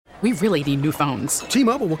We really need new phones.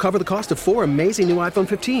 T-Mobile will cover the cost of 4 amazing new iPhone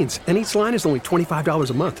 15s, and each line is only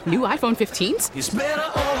 $25 a month. New iPhone 15s? It's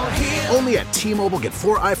better over here. Only at T-Mobile, get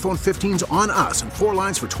 4 iPhone 15s on us and 4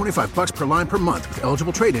 lines for $25 per line per month with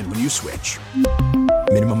eligible trade-in when you switch.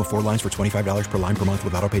 Minimum of 4 lines for $25 per line per month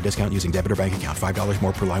with autopay discount using debit or bank account. $5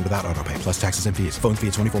 more per line without autopay, plus taxes and fees. Phone fee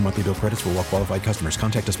at 24 monthly bill credits for well-qualified customers.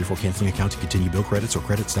 Contact us before canceling account to continue bill credits or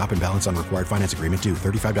credit stop and balance on required finance agreement due.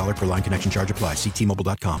 $35 per line connection charge applies. See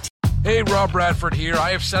T-Mobile.com. Hey, Rob Bradford here. I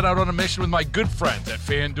have set out on a mission with my good friends at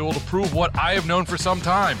FanDuel to prove what I have known for some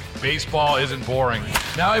time. Baseball isn't boring.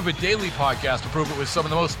 Now I have a daily podcast to prove it with some of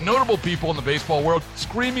the most notable people in the baseball world,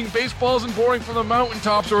 screaming baseball isn't boring from the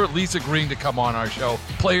mountaintops, or at least agreeing to come on our show.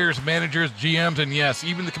 Players, managers, GMs, and yes,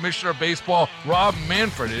 even the commissioner of baseball, Rob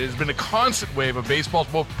Manfred. It has been a constant wave of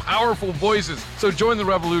baseball's most powerful voices. So join the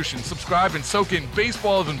revolution. Subscribe and soak in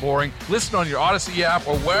Baseball Isn't Boring. Listen on your Odyssey app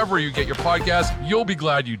or wherever you get your podcast. You'll be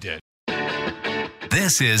glad you did.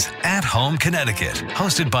 This is At Home Connecticut,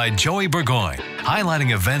 hosted by Joey Burgoyne,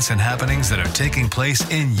 highlighting events and happenings that are taking place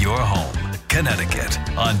in your home, Connecticut,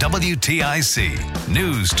 on WTIC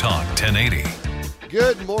News Talk 1080.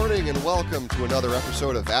 Good morning and welcome to another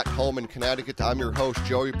episode of At Home in Connecticut. I'm your host,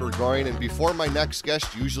 Joey Burgoyne, and before my next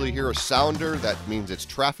guest, you usually hear a sounder. That means it's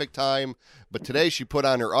traffic time. But today she put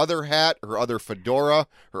on her other hat, her other fedora,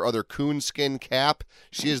 her other coonskin cap.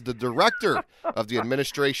 She is the director of the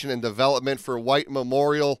Administration and Development for White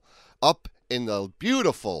Memorial up in the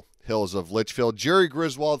beautiful hills of Litchfield. Jerry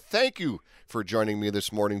Griswold, thank you for joining me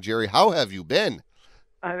this morning. Jerry, how have you been?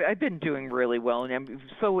 I've been doing really well, and I'm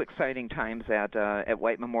so exciting times at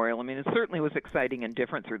White Memorial. I mean, it certainly was exciting and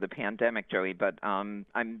different through the pandemic, Joey. But I'm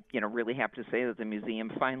really happy to say that the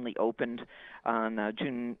museum finally opened on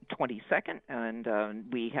June 22nd,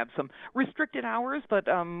 and we have some restricted hours, but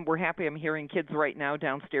we're happy. I'm hearing kids right now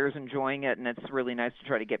downstairs enjoying it, and it's really nice to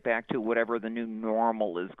try to get back to whatever the new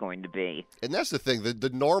normal is going to be. And that's the thing.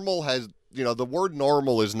 The normal has. The word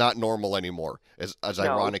normal is not normal anymore, as No.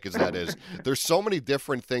 ironic as that is. There's so many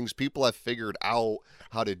different things people have figured out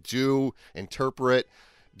how to do, interpret,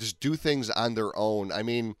 just do things on their own. I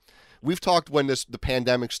mean, we've talked when the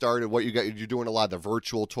pandemic started, you're doing a lot of the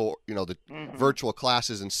virtual tour, virtual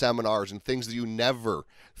classes and seminars and things that you never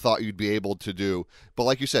thought you'd be able to do. But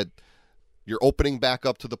like you said, you're opening back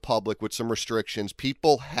up to the public with some restrictions.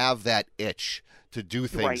 People have that itch to do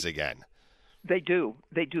things again. They do.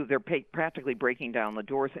 They're practically breaking down the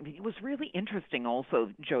doors. I mean, it was really interesting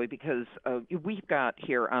also, Joey, because we've got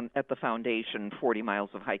here at the foundation 40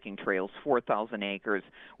 miles of hiking trails, 4,000 acres.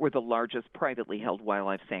 We're the largest privately held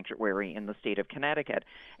wildlife sanctuary in the state of Connecticut.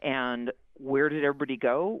 And where did everybody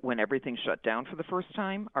go when everything shut down for the first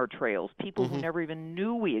time? Our trails. People who never even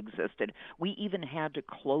knew we existed. We even had to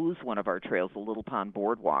close one of our trails, the Little Pond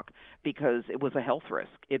Boardwalk, because it was a health risk.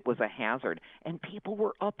 It was a hazard. And people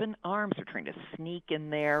were up in arms. They're trying to sneak in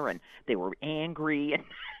there, and they were angry. And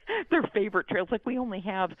their favorite trails, like we only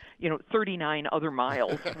have, 39 other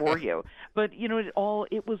miles for you. But,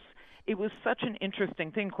 it was such an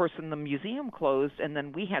interesting thing. Of course, when the museum closed, and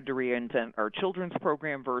then we had to reinvent our children's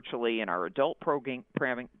program virtually and our adult programming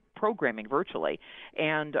virtually.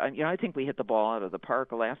 And, I think we hit the ball out of the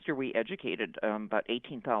park. Last year we educated about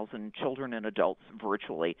 18,000 children and adults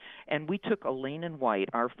virtually. And we took Elaine and White,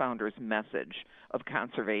 our founder's message of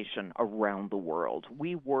conservation around the world.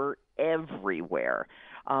 We were everywhere.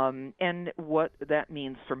 And what that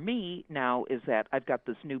means for me now is that I've got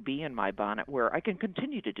this new bee in my bonnet where I can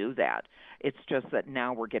continue to do that. It's just that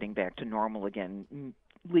now we're getting back to normal again,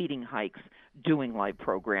 leading hikes, doing live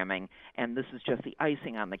programming, and this is just the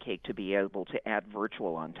icing on the cake to be able to add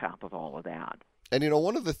virtual on top of all of that. And,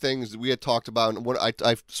 one of the things we had talked about, and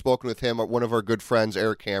I've spoken with him, one of our good friends,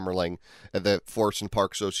 Eric Hammerling, at the Forest and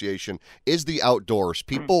Park Association, is the outdoors.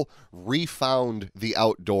 People refound the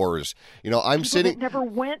outdoors. I'm sitting... People that never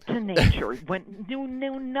went to nature,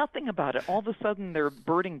 knew nothing about it. All of a sudden, they're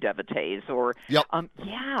birding devotees or... Yep.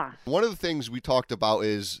 Yeah. One of the things we talked about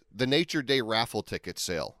is the Nature Day raffle ticket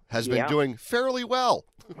sale has been doing fairly well.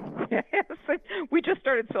 Yes, we just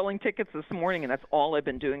started selling tickets this morning, and that's all I've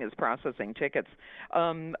been doing is processing tickets.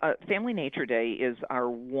 Family Nature Day is our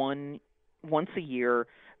once a year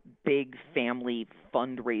big family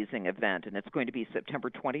fundraising event, and it's going to be September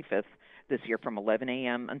 25th this year from 11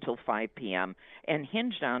 a.m. until 5 p.m. And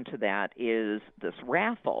hinged onto that is this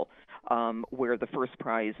raffle where the first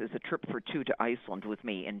prize is a trip for two to Iceland with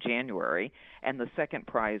me in January, and the second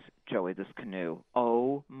prize, Joey, this canoe.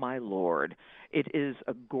 Oh, my Lord. It is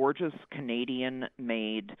a gorgeous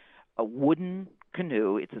Canadian-made a wooden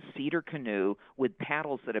canoe. It's a cedar canoe with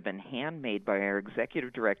paddles that have been handmade by our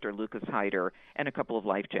executive director, Lucas Hyder, and a couple of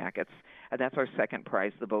life jackets. That's our second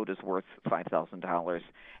prize. The boat is worth $5,000.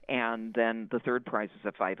 And then the third prize is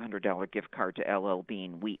a $500 gift card to LL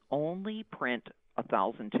Bean. We only print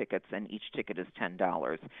 1,000 tickets, and each ticket is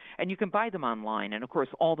 $10. And you can buy them online. And, of course,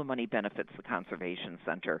 all the money benefits the Conservation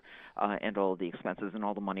Center and all of the expenses and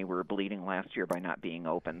all the money we were bleeding last year by not being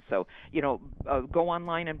open. So, go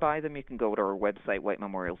online and buy them. You can go to our website,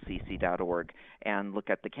 whitememorialcc.org, and look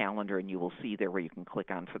at the calendar, and you will see there where you can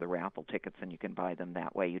click on for the raffle tickets, and you can buy them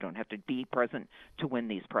that way. You don't have to be present to win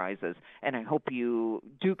these prizes. And I hope you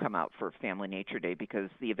do come out for Family Nature Day because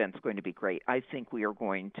the event's going to be great. I think we are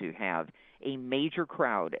going to have a major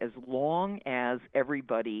crowd as long as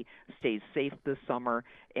everybody stays safe this summer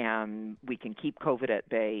and we can keep COVID at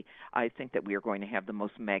bay. I think that we are going to have the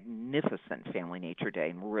most magnificent Family Nature Day,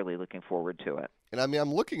 and we're really looking forward to it. And I mean,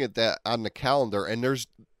 I'm looking at that on the calendar, and there's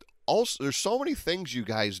so many things you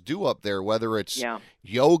guys do up there, whether it's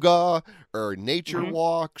yoga or nature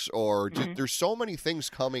walks or just, there's so many things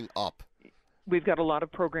coming up. We've got a lot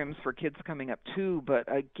of programs for kids coming up, too, but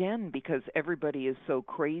again, because everybody is so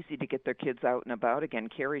crazy to get their kids out and about again,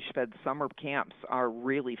 Carrie Schved's summer camps are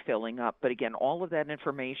really filling up. But again, all of that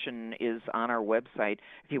information is on our website.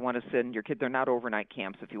 If you want to send your kid, they're not overnight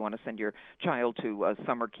camps. If you want to send your child to a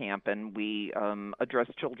summer camp, and we address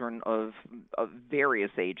children of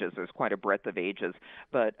various ages. There's quite a breadth of ages,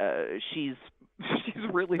 but she's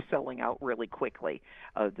really selling out really quickly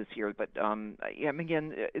this year. But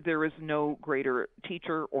again, there is no greater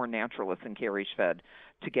teacher or naturalist than Carrie Schved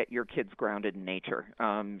to get your kids grounded in nature.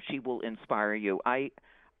 She will inspire you.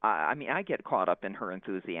 I mean, I get caught up in her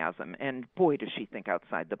enthusiasm, and boy, does she think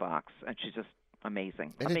outside the box. And she's just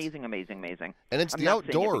amazing, amazing. And it's I'm the not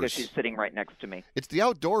outdoors. saying it because she's sitting right next to me. It's the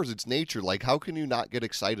outdoors. It's nature. Like, how can you not get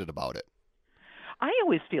excited about it? I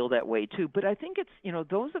always feel that way, too, but I think it's,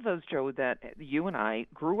 those of us, Joe, that you and I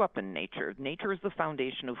grew up in nature. Nature is the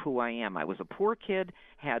foundation of who I am. I was a poor kid,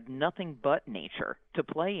 had nothing but nature to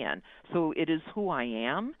play in, so it is who I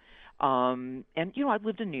am. And, I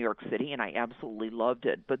lived in New York City, and I absolutely loved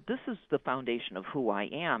it, but this is the foundation of who I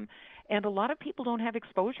am. And a lot of people don't have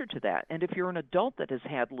exposure to that. And if you're an adult that has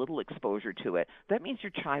had little exposure to it, that means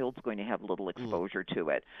your child's going to have little exposure to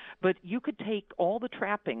it. But you could take all the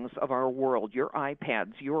trappings of our world, your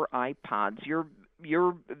iPads, your iPods, your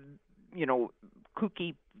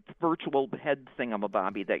kooky virtual head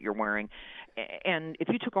thingamabobby that you're wearing, and if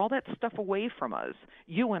you took all that stuff away from us,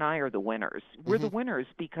 you and I are the winners. We're the winners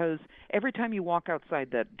because every time you walk outside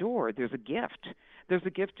that door, there's a gift. There's a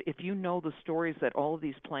gift if you know the stories that all of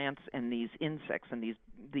these plants and these insects and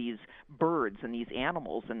these birds and these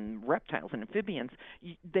animals and reptiles and amphibians,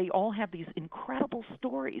 they all have these incredible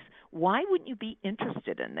stories. Why wouldn't you be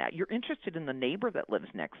interested in that? You're interested in the neighbor that lives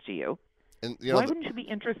next to you. And, why wouldn't you be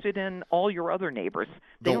interested in all your other neighbors?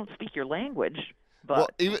 They don't speak your language.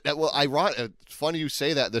 But it's funny you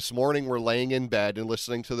say that. This morning we're laying in bed and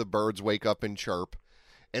listening to the birds wake up and chirp.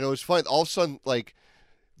 And it was fun. All of a sudden, like,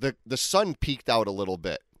 the sun peeked out a little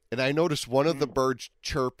bit. And I noticed one of the birds'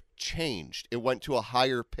 chirp changed. It went to a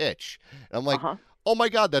higher pitch. And I'm like, oh, my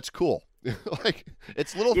God, that's cool. Like,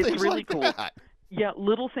 it's things really like cool. that. Yeah,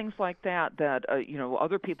 little things like that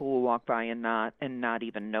other people will walk by and not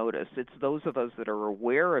even notice. It's those of us that are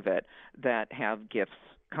aware of it that have gifts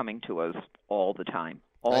coming to us all the time.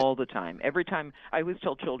 The time. Every time, I always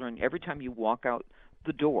tell children, every time you walk out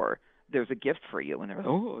the door, there's a gift for you, and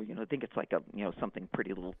they're think it's like something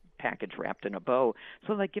pretty little package wrapped in a bow.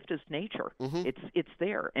 So that gift is nature. It's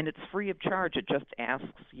there, and it's free of charge. It just asks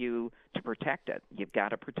you to protect it. You've got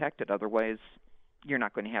to protect it, otherwise you're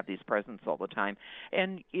not going to have these presents all the time.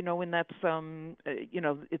 And and that's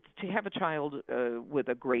it's to have a child with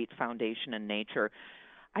a great foundation in nature.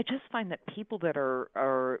 I just find that people that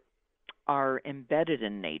are embedded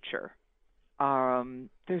in nature,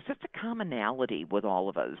 there's just a commonality with all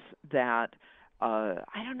of us that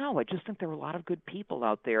I don't know. I just think there are a lot of good people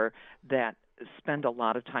out there that spend a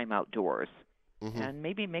lot of time outdoors. And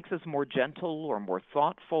maybe it makes us more gentle or more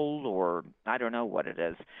thoughtful, or I don't know what it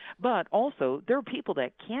is. But also, there are people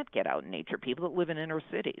that can't get out in nature, people that live in inner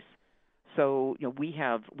cities. So we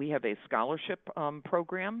have a scholarship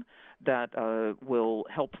program that will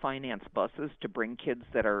help finance buses to bring kids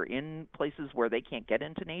that are in places where they can't get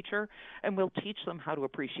into nature, and we'll teach them how to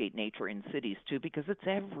appreciate nature in cities too, because it's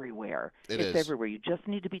everywhere. It's everywhere. You just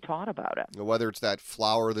need to be taught about it. Whether it's that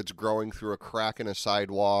flower that's growing through a crack in a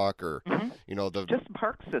sidewalk, or just the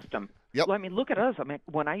park system. Yep. Well, I mean, look at us. I mean,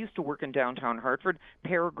 when I used to work in downtown Hartford,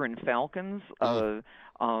 Peregrine Falcons,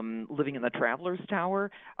 living in the Travelers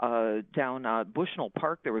Tower, down Bushnell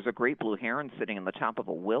Park, there was a great blue heron sitting on the top of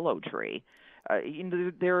a willow tree.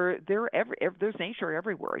 There's nature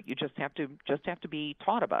everywhere. You just have to be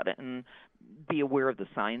taught about it and be aware of the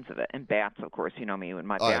signs of it. And bats, of course, you know me and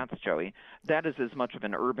my bats, Joey. That is as much of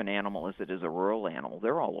an urban animal as it is a rural animal.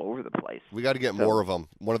 They're all over the place. We got to get more of them.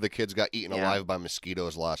 One of the kids got eaten alive by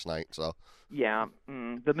mosquitoes last night. So. Yeah,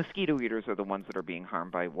 the mosquito eaters are the ones that are being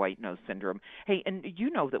harmed by white nose syndrome. Hey, and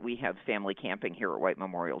you know that we have family camping here at White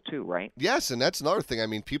Memorial too, right? Yes, and that's another thing. I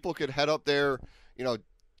mean, people could head up there,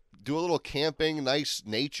 do a little camping, nice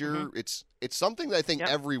nature. It's something that I think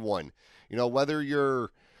everyone, whether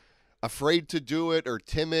you're afraid to do it or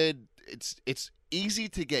timid, it's easy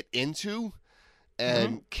to get into.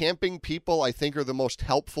 And camping people, I think, are the most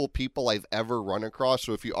helpful people I've ever run across.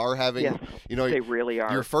 So if you are having, they really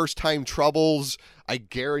are. Your first time troubles, I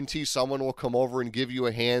guarantee someone will come over and give you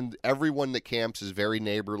a hand. Everyone that camps is very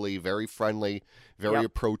neighborly, very friendly, very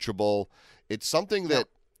approachable. It's something that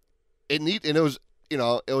it needs, and it was.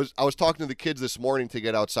 I was talking to the kids this morning to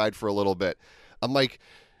get outside for a little bit. I'm like,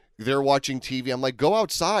 they're watching TV. I'm like, go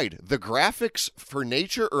outside. The graphics for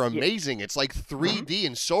nature are amazing. It's like 3D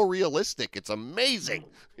and so realistic. It's amazing.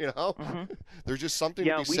 There's just something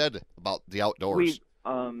to be said about the outdoors.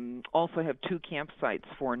 We also have 2 campsites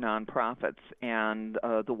for nonprofits, and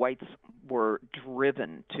the Whites were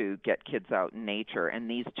driven to get kids out in nature. And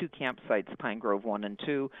these 2 campsites, Pine Grove 1 and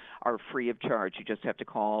 2, are free of charge. You just have to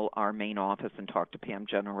call our main office and talk to Pam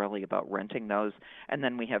Generelli about renting those. And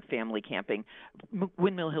then we have family camping.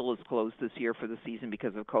 Windmill Hill is closed this year for the season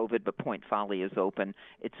because of COVID, but Point Folly is open.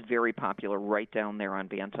 It's very popular right down there on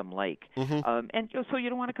Bantam Lake. And so you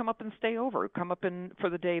don't want to come up and stay over. Come up for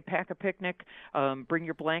the day, pack a picnic, bring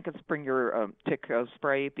your blankets, bring your tick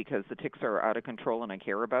spray because the ticks are out of control and I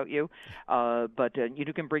care about you. But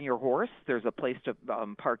you can bring your horse. There's a place to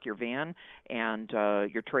park your van and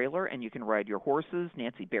your trailer, and you can ride your horses.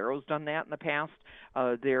 Nancy Barrow's done that in the past.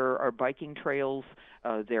 There are biking trails.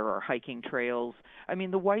 There are hiking trails. I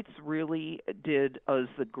mean, the Whites really did us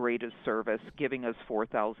the greatest service, giving us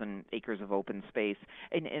 4,000 acres of open space.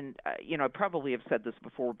 And I probably have said this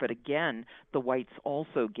before, but again, the Whites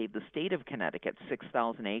also gave the state of Connecticut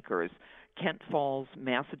 6,000 acres. Kent Falls,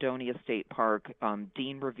 Macedonia State Park,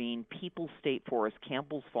 Dean Ravine, Peoples State Forest,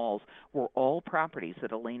 Campbell's Falls were all properties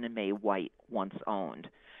that Elaine and May White once owned.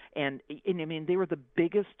 And I mean, they were the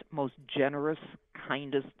biggest, most generous,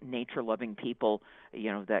 kindest, nature-loving people,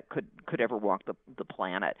 that could ever walk the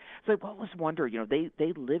planet. So I always wonder,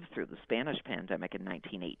 they lived through the Spanish pandemic in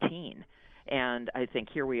 1918. And I think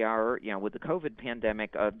here we are, with the COVID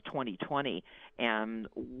pandemic of 2020, and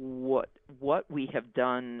what we have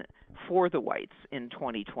done for the Whites in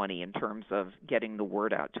 2020 in terms of getting the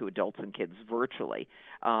word out to adults and kids virtually,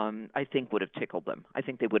 I think would have tickled them. I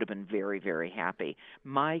think they would have been very, very happy.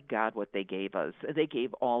 My God, what they gave us. They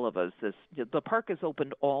gave all of us this. The park is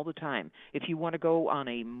opened all the time. If you want to go on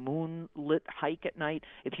a moonlit hike at night,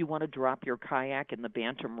 if you want to drop your kayak in the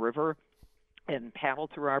Bantam River and paddle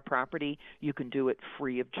through our property, you can do it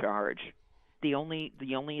free of charge. The only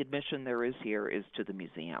admission there is here is to the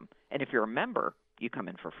museum. And if you're a member, you come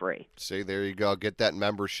in for free. See, there you go. Get that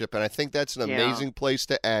membership. And I think that's an amazing place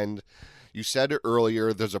to end. You said it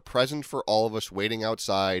earlier, there's a present for all of us waiting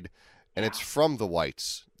outside, and it's from the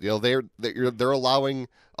Whites. They're allowing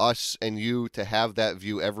us and you to have that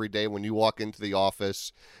view every day when you walk into the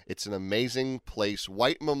office. It's an amazing place.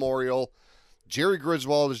 White Memorial. Jerry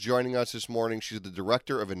Griswold is joining us this morning. She's the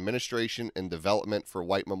Director of Administration and Development for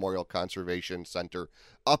White Memorial Conservation Center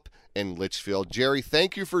up in Litchfield. Jerry,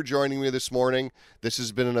 thank you for joining me this morning. This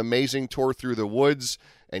has been an amazing tour through the woods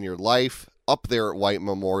and your life up there at White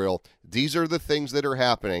Memorial. These are the things that are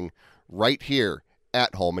happening right here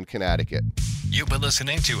at home in Connecticut. You've been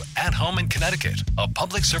listening to At Home in Connecticut, a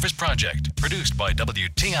public service project produced by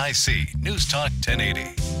WTIC News Talk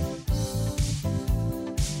 1080.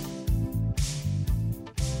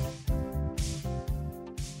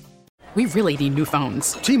 We really need new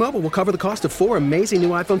phones. T-Mobile will cover the cost of 4 amazing new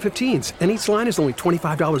iPhone 15s, and each line is only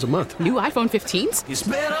 $25 a month. New iPhone 15s? It's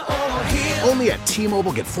better over here. Only at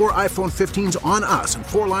T-Mobile, get 4 iPhone 15s on us and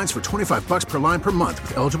 4 lines for $25 per line per month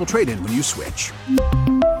with eligible trade-in when you switch.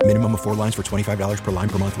 Minimum of 4 lines for $25 per line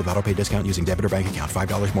per month with autopay discount using debit or bank account.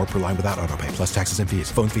 $5 more per line without autopay, plus taxes and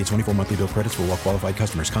fees. Phone fee at 24 monthly bill credits for well-qualified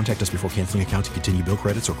customers. Contact us before canceling account to continue bill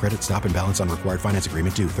credits or credit stop and balance on required finance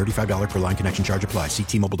agreement due. $35 per line connection charge applies. See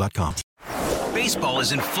T-Mobile.com. Baseball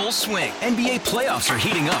is in full swing. NBA playoffs are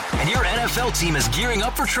heating up, and your NFL team is gearing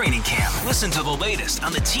up for training camp. Listen to the latest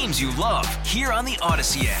on the teams you love here on the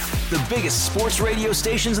Odyssey app. The biggest sports radio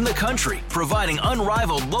stations in the country, providing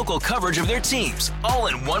unrivaled local coverage of their teams, all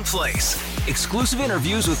in one place. Exclusive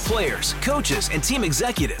interviews with players, coaches, and team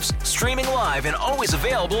executives, streaming live and always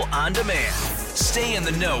available on demand. Stay in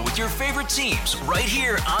the know with your favorite teams right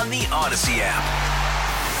here on the Odyssey app.